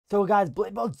So guys,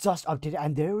 Blade Ball just updated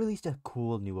and they released a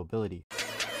cool new ability.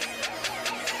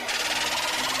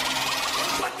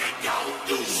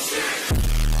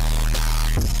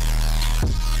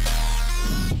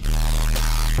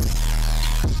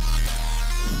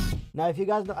 Now, if you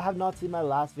guys have not seen my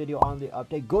last video on the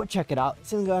update, go check it out.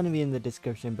 It's going to be in the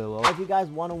description below. If you guys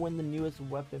want to win the newest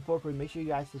weapon for free, make sure you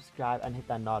guys subscribe and hit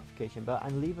that notification bell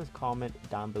and leave us a comment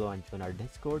down below and join our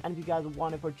Discord. And if you guys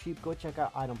want it for cheap, go check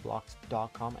out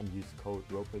itemblocks.com and use code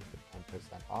Ropix for 10%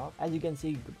 off. As you can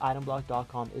see,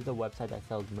 itemblocks.com is a website that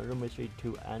sells Murder Mystery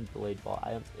 2 and Blade Ball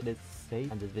items. It is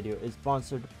safe, and this video is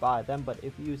sponsored by them. But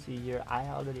if you see here, I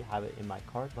already have it in my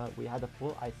cart, but we have the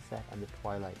full ice set and the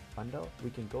Twilight bundle. We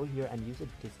can go here and use a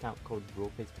discount code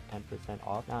Ropix for 10%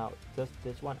 off. Now, just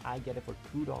this one, I get it for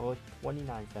 $2.29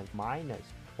 minus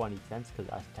 20 cents because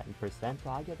that's 10%. So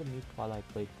I get the new Twilight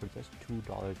Blade for just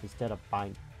 $2 instead of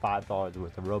buying $5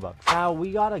 worth of Robux. Now,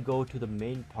 we gotta go to the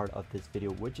main part of this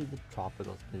video, which is the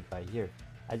tropical spins right here.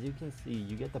 As you can see,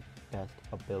 you get the best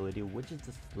ability, which is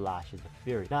the Slashes of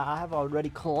Fury. Now, I have already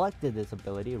collected this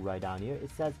ability right down here.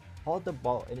 It says, hold the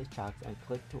ball in its tracks and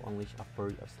click to unleash a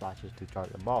flurry of slashes to charge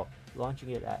the ball, launching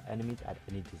it at enemies at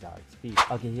any desired speed.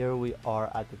 Okay, here we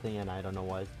are at the thing, and I don't know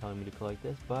why it's telling me to collect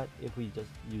this, but if we just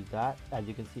use that, as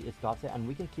you can see, it stops it, and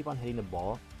we can keep on hitting the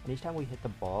ball. And each time we hit the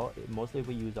ball, mostly if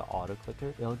we use the auto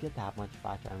clicker, it'll get that much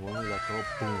faster. And when we let go,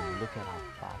 boom, look at how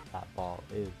fast that ball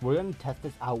is. We're gonna test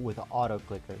this out with the auto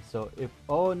clicker. So if,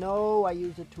 oh no, I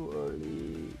used it too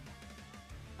early.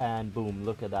 And boom,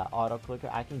 look at that auto clicker.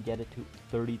 I can get it to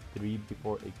 33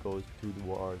 before it goes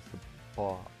towards the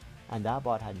ball. And that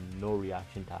bot had no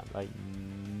reaction time, like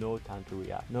no time to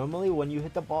react. Normally when you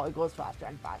hit the ball, it goes faster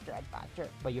and faster and faster.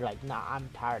 But you're like, nah, I'm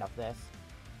tired of this.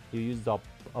 You use the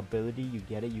ability, you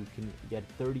get it, you can get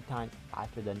 30 times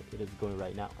faster than it is going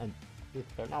right now. And if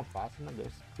they're not fast enough, they're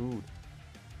screwed.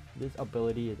 This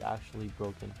ability is actually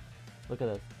broken. Look at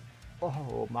this.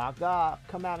 Oh my god,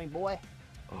 come at me, boy.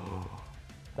 Oh.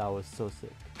 That was so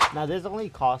sick. Now this only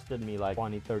costed me like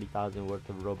 20-30,000 worth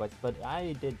of Robux, but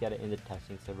I did get it in the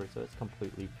testing server, so it's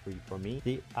completely free for me.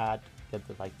 See, I had to get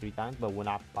this like 3 times, but when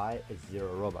I buy it, it's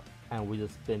 0 Robux. And we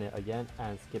just spin it again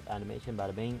and skip animation,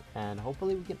 bada bing, and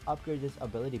hopefully we can upgrade this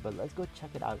ability. But let's go check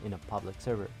it out in a public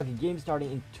server. Okay, game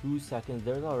starting in 2 seconds.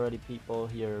 There's already people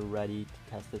here ready to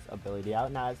test this ability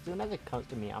out. Now as soon as it comes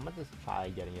to me, I'm gonna just try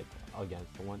getting it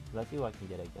against the one. Let's see what I can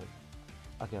get it against.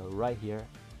 Okay, right here.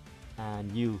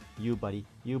 And you buddy,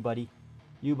 you buddy,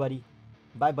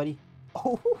 bye buddy.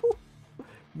 Oh,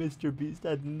 Mr. Beast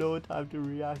had no time to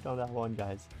react on that one,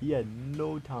 guys. He had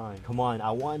no time. Come on,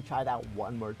 I want to try that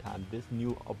one more time. This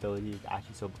new ability is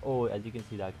actually so, oh, as you can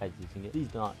see, that guy's using it.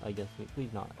 Please not against me,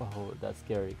 please not. Oh, that's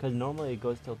scary, because normally it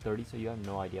goes till 30, so you have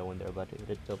no idea when they're about to hit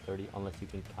it till 30 unless you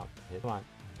can count the hit. Come on,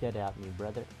 get at me,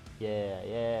 brother.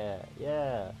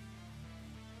 Yeah.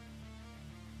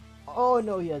 Oh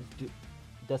no, he has to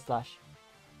the slash.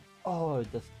 Oh,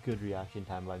 that's good reaction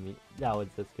time by me. That was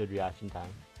just good reaction time.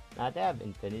 Now if they have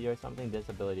infinity or something, this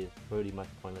ability is pretty much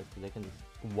pointless because they can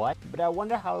just what? But I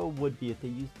wonder how it would be if they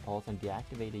used pulse and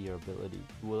deactivated your ability.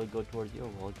 Will it go towards you or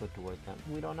will it go towards them?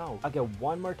 We don't know. Okay,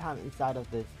 one more time inside of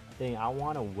this thing. I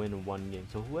want to win one game.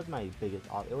 So who was my biggest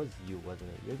off? It was you, wasn't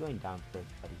it? You're going down first,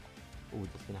 buddy. Oh,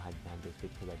 just gonna hide behind this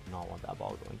because I do not want that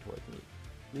ball going towards me.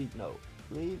 Please no,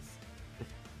 please.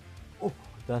 Oh,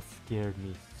 that scared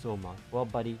me so much. Well,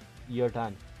 buddy, you're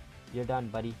done. You're done,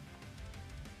 buddy.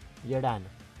 You're done.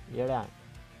 You're done.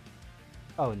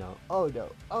 Oh no. Oh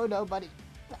no. Oh no, buddy.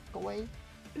 Back away.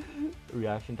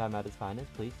 Reaction time at its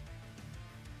finest, please.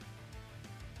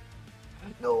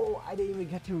 No, I didn't even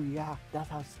get to react. That's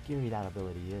how scary that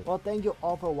ability is. Well, thank you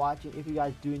all for watching. If you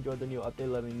guys do enjoy the new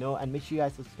update, let me know. And make sure you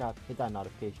guys subscribe, hit that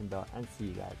notification bell, and see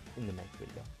you guys in the next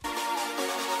video.